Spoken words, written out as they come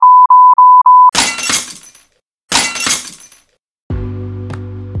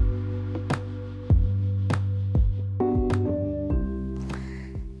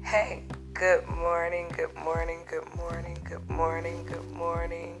Good morning, good morning, good morning, good morning, good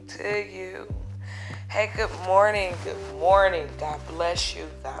morning to you. Hey, good morning, good morning. God bless you,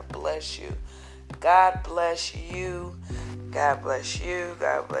 God bless you. God bless you, God bless you,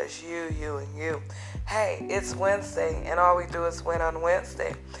 God bless you, you and you. Hey, it's Wednesday, and all we do is win on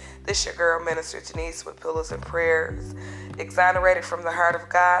Wednesday. This your girl, Minister Denise, with Pillows and Prayers, exonerated from the heart of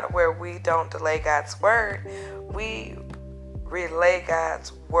God, where we don't delay God's word. We relay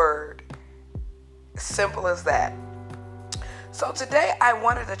God's word. Simple as that. So today I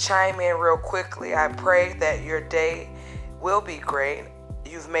wanted to chime in real quickly. I pray that your day will be great.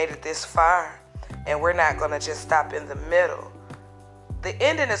 You've made it this far, and we're not going to just stop in the middle. The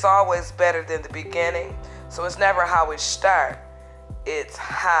ending is always better than the beginning, so it's never how we start, it's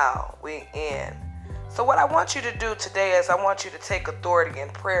how we end. So what I want you to do today is I want you to take authority in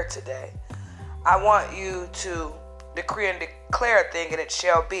prayer today. I want you to decree and declare a thing, and it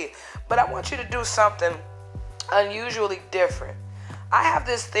shall be. But I want you to do something unusually different. I have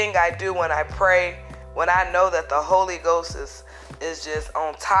this thing I do when I pray, when I know that the Holy Ghost is just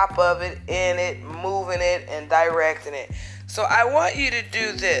on top of it, in it, moving it, and directing it. So I want you to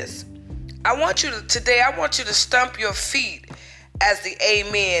do this. I want you to stump your feet as the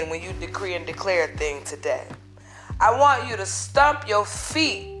amen when you decree and declare a thing today. I want you to stump your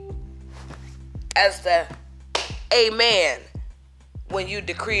feet as the amen when you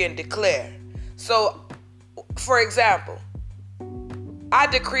decree and declare. So, for example, I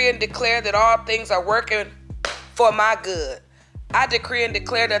decree and declare that all things are working for my good. I decree and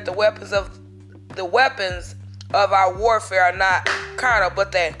declare that the weapons of our warfare are not carnal,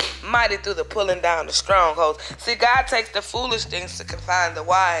 but they're mighty through the pulling down the strongholds. See, God takes the foolish things to confine the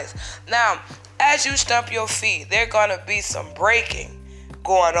wise. Now, as you stump your feet, there's going to be some breaking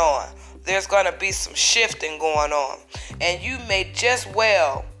going on. There's going to be some shifting going on. And you may just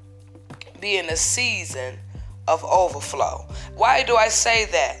well be in a season of overflow. Why do I say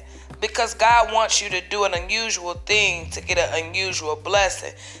that? Because God wants you to do an unusual thing to get an unusual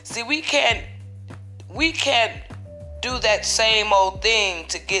blessing. See, we can't do that same old thing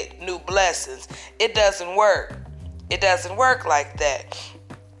to get new blessings. It doesn't work. It doesn't work like that.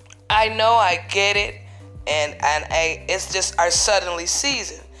 I know, I get it, and it's just our suddenly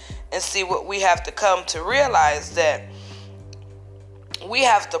season. And see, what we have to come to realize that we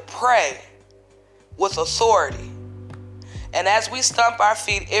have to pray with authority. And as we stump our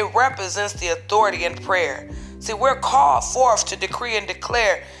feet, it represents the authority in prayer. See, we're called forth to decree and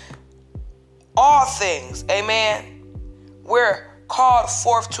declare all things. Amen. We're called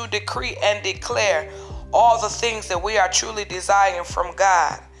forth to decree and declare all the things that we are truly desiring from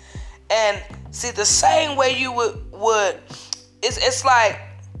God. And see, the same way you would it's like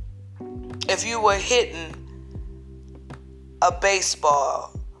if you were hitting a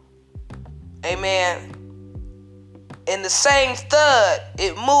baseball, amen, in the same thud,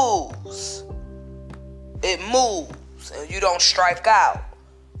 it moves, and you don't strike out.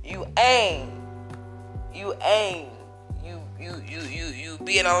 You aim, you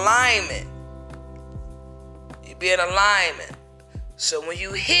be in alignment. You be in alignment. So when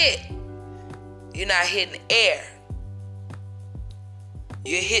you hit, you're not hitting air.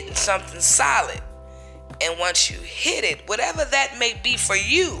 You're hitting something solid. And once you hit it, whatever that may be for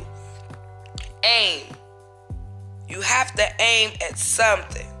you, aim. You have to aim at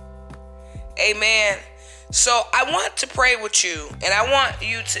something. Amen. So I want to pray with you, and I want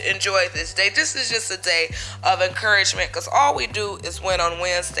you to enjoy this day. This is just a day of encouragement, because all we do is win on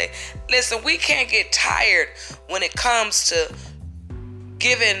Wednesday. Listen, we can't get tired when it comes to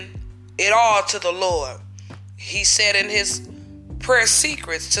giving it all to the Lord. He said in his prayer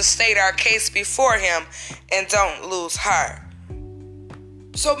secrets to state our case before him and don't lose heart.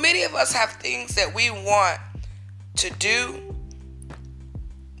 So many of us have things that we want to do.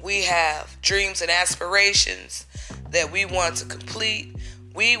 We have dreams and aspirations that we want to complete.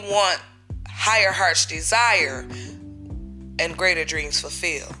 We want higher heart's desire and greater dreams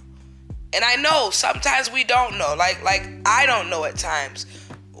fulfilled. And I know sometimes we don't know, like I don't know at times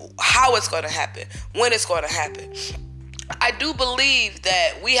how it's going to happen, when it's going to happen. I do believe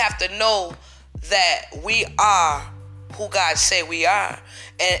that we have to know that we are who God say we are,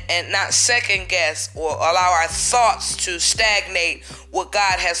 and not second guess or allow our thoughts to stagnate what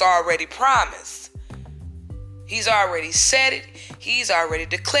God has already promised. He's already said it. He's already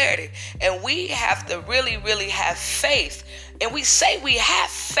declared it. And we have to really, really have faith. And we say we have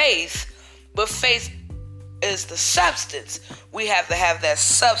faith, but faith is the substance. We have to have that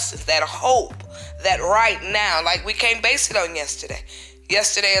substance, that hope, that right now. Like, we can't base it on yesterday.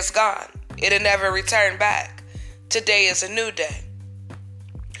 Yesterday is gone. It'll never return back. Today is a new day.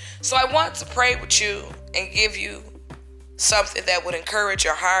 So I want to pray with you and give you something that would encourage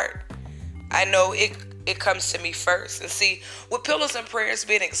your heart. I know it comes to me first. And see, with Pillars and Prayers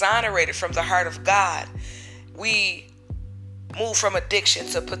being exonerated from the heart of God, we move from addiction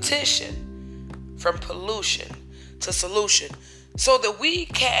to petition, from pollution to solution, so that we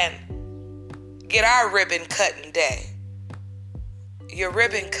can get our ribbon cutting day. Your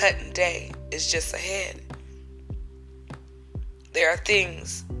ribbon cutting day is just ahead. There are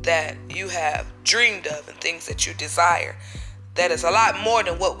things that you have dreamed of and things that you desire that is a lot more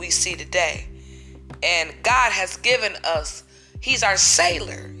than what we see today. And God has given us, He's our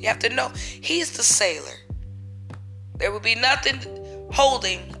sailor. You have to know, He's the sailor. There will be nothing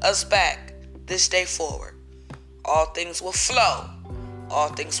holding us back this day forward. All things will flow. All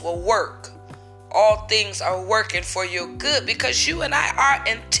things will work. All things are working for your good because you and I are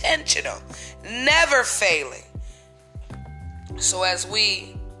intentional, never failing. So as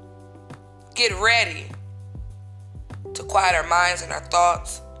we get ready to quiet our minds and our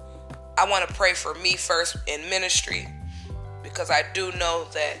thoughts, I want to pray for me first in ministry, because I do know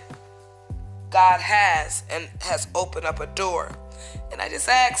that God has opened up a door. And I just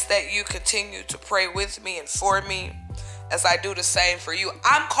ask that you continue to pray with me and for me as I do the same for you.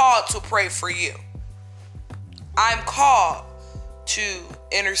 I'm called to pray for you. I'm called to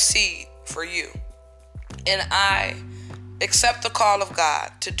intercede for you. And I accept the call of God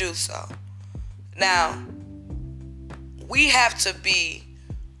to do so. Now, we have to be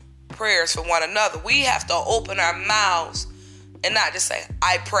prayers for one another. We have to open our mouths and not just say,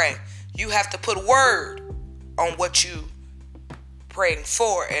 I pray. You have to put word on what you praying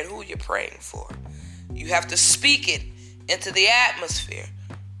for and who you're praying for. You have to speak it into the atmosphere,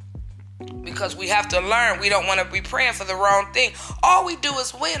 because we have to learn. We don't want to be praying for the wrong thing. All we do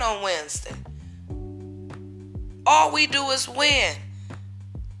is win on Wednesday. All we do is win.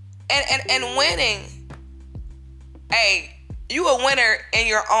 And winning, hey, you a winner in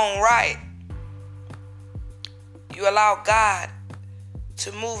your own right. You allow God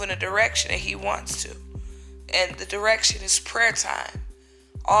to move in a direction that He wants to. And the direction is prayer time.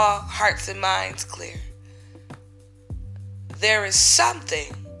 All hearts and minds clear. There is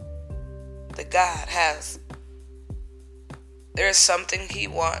something that God has. There is something He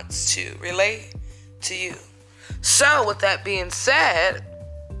wants to relate to you. So with that being said,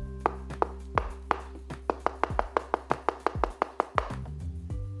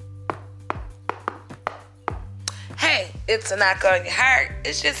 hey, it's a knock on your heart.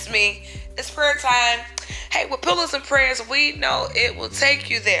 It's just me. It's prayer time. Hey, with Pillars and Prayers, we know it will take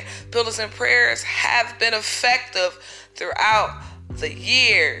you there. Pillars and Prayers have been effective throughout the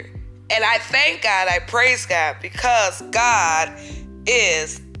year. And I thank God, I praise God, because God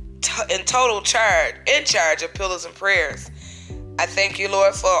is in charge of Pillars and Prayers. I thank you,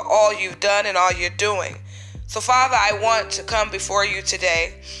 Lord, for all you've done and all you're doing. So, Father, I want to come before you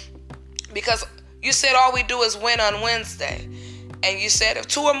today because you said all we do is win on Wednesday. And you said if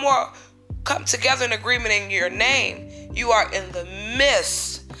two or more come together in agreement in your name, you are in the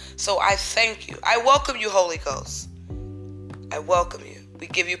midst. So I thank you. I welcome you, Holy Ghost. I welcome you. We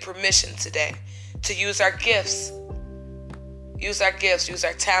give you permission today to use our gifts. Use our gifts, use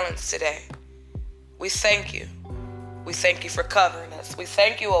our talents today. We thank you. We thank you for covering us. We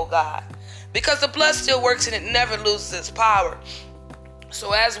thank you, oh God, because the blood still works and it never loses its power.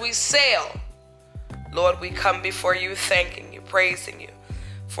 So as we sail, Lord, we come before you thanking you, praising you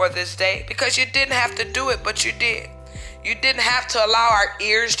for this day, because you didn't have to do it, but you did. You didn't have to allow our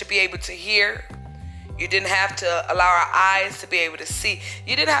ears to be able to hear. You didn't have to allow our eyes to be able to see.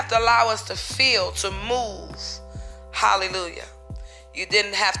 You didn't have to allow us to feel, to move. Hallelujah. You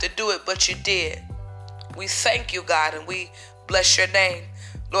didn't have to do it, but you did. We thank you, God, and we bless your name.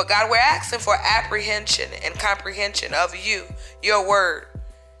 Lord God, we're asking for apprehension and comprehension of you, your word,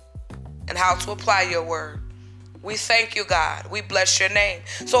 and how to apply your word. We thank you, God. We bless your name.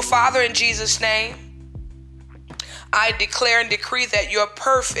 So, Father, in Jesus' name, I declare and decree that you're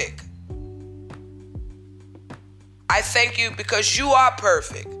perfect. I thank you because you are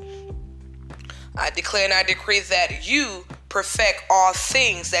perfect. I declare and I decree that you perfect all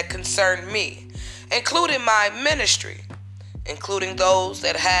things that concern me, including my ministry, including those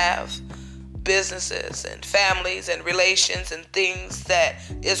that have businesses and families and relations and things that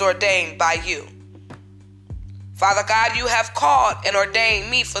is ordained by you. Father God, you have called and ordained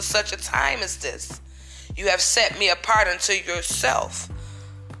me for such a time as this. You have set me apart unto yourself.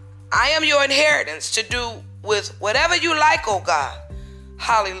 I am your inheritance to do with whatever you like, oh God.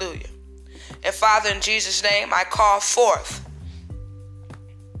 Hallelujah. And Father, in Jesus' name, I call forth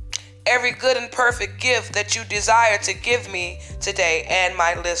every good and perfect gift that you desire to give me today and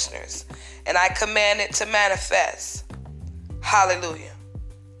my listeners. And I command it to manifest. Hallelujah.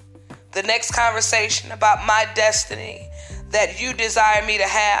 The next conversation about my destiny that you desire me to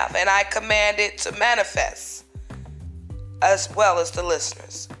have, and I command it to manifest, as well as the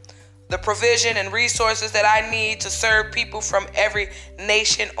listeners. The provision and resources that I need to serve people from every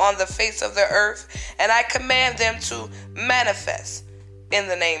nation on the face of the earth, and I command them to manifest in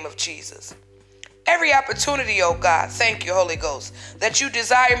the name of Jesus. Every opportunity, oh God, thank you, Holy Ghost, that you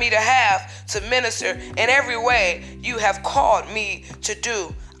desire me to have to minister in every way you have called me to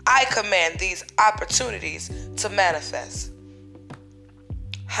do, I command these opportunities to manifest.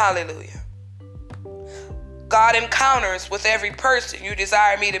 Hallelujah. God, encounters with every person you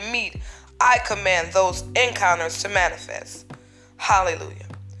desire me to meet, I command those encounters to manifest. Hallelujah.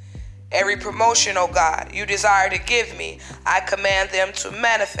 Every promotion, oh God, you desire to give me, I command them to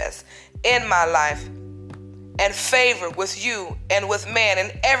manifest in my life, and favor with you and with man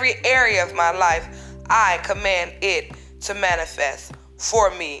in every area of my life, I command it to manifest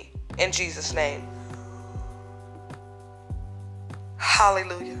for me in Jesus' name.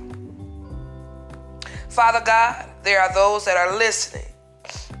 Hallelujah. Father God, there are those that are listening.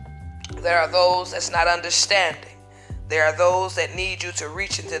 There are those that's not understanding. There are those that need you to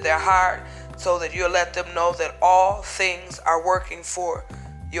reach into their heart so that you'll let them know that all things are working for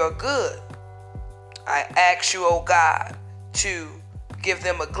your good. I ask you, oh God, to give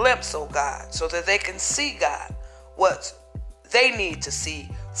them a glimpse, oh God, so that they can see, God, what they need to see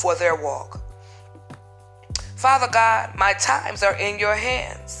for their walk. Father God, my times are in your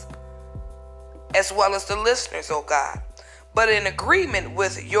hands, as well as the listeners, oh God. But in agreement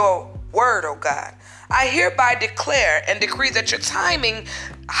with your word, oh God, I hereby declare and decree that your timing,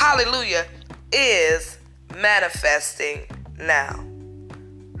 hallelujah, is manifesting now.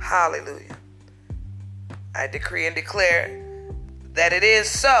 Hallelujah. I decree and declare that it is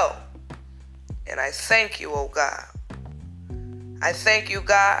so. And I thank you, oh God. I thank you,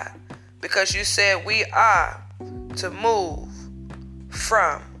 God, because you said we are to move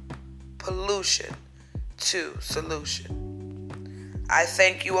from pollution to solution. I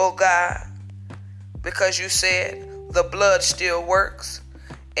thank you, oh God, because you said the blood still works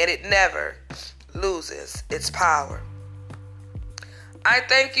and it never loses its power. I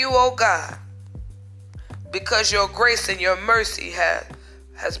thank you, oh God, because your grace and your mercy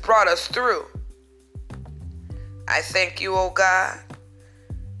has brought us through. I thank you, oh God,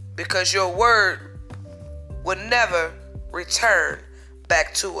 because your word will never return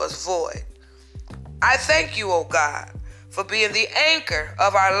back to us void. I thank you, oh God, for being the anchor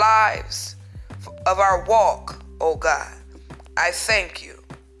of our lives, of our walk, oh God. I thank you.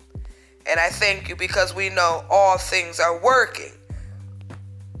 And I thank you because we know all things are working.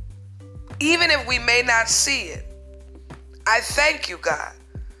 Even if we may not see it, I thank you, God,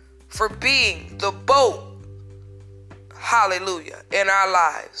 for being the boat, hallelujah, in our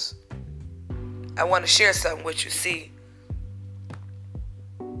lives. I want to share something with you. See,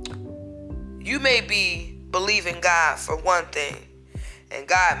 you may be believing God for one thing, and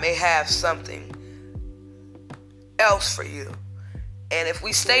God may have something else for you. And if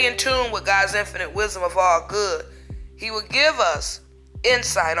we stay in tune with God's infinite wisdom of all good, He will give us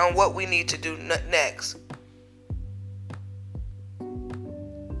insight on what we need to do next.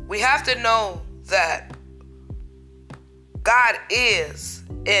 We have to know that God is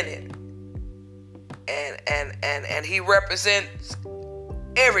in it, and He represents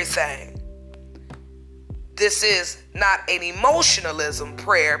everything. This is not an emotionalism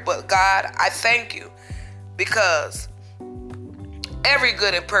prayer, but God, I thank you because every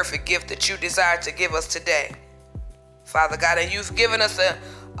good and perfect gift that you desire to give us today, Father God, and you've given us a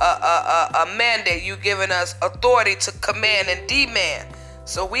mandate, you've given us authority to command and demand.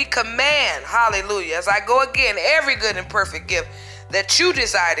 So we command, hallelujah, as I go again, every good and perfect gift that you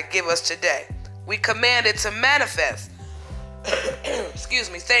desire to give us today, we command it to manifest.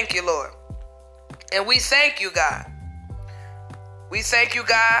 Excuse me. Thank you, Lord. And we thank you, God. We thank you,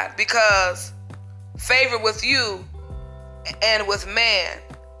 God, because favor with you and with man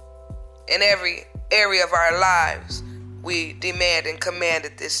in every area of our lives, we demand and command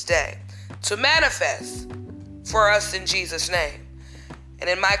it this day to manifest for us in Jesus' name. And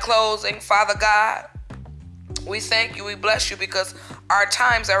in my closing, Father God, we thank you, we bless you because our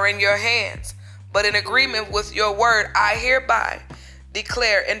times are in your hands. But in agreement with your word, I hereby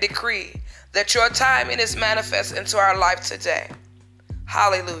declare and decree that your timing is manifest into our life today.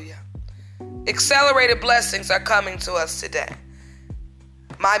 Hallelujah. Accelerated blessings are coming to us today.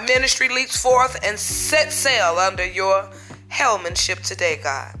 My ministry leaps forth and set sail under your helmship today,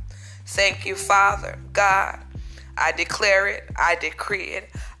 God. Thank you, Father God. I declare it, I decree it,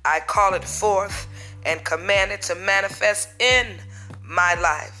 I call it forth and command it to manifest in my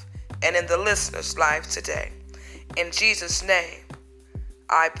life and in the listener's life today. In Jesus' name,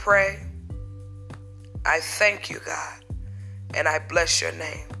 I pray, I thank you, God, and I bless your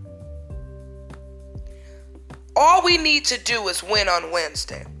name. All we need to do is win on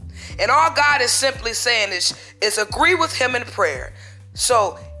Wednesday. And all God is simply saying is agree with him in prayer.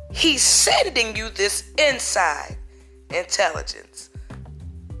 So he's sending you this inside intelligence.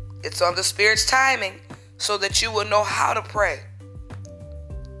 It's on the Spirit's timing so that you will know how to pray.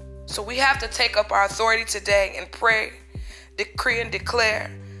 So we have to take up our authority today and pray, decree and declare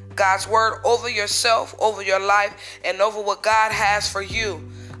God's word over yourself, over your life, and over what God has for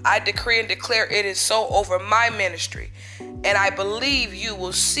you. I decree and declare it is so over my ministry, and I believe you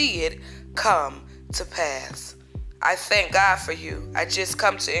will see it come to pass. I thank God for you. I just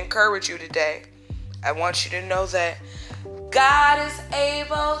come to encourage you today. I want you to know that God is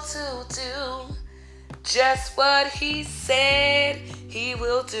able to do just what he said he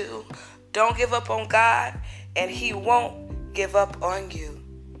will do. Don't give up on God, and he won't give up on you.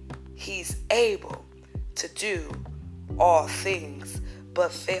 He's able to do all things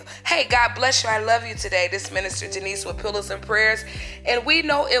but fail. Hey, God bless you. I love you today. This Minister Denise with Pillars and Prayers, and we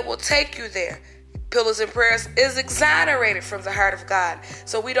know it will take you there. Pillars and Prayers is exonerated from the heart of God,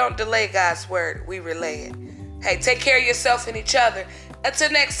 so we don't delay God's word. We relay it. Hey, take care of yourself and each other.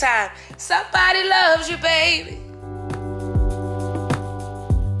 Until next time, somebody loves you, baby.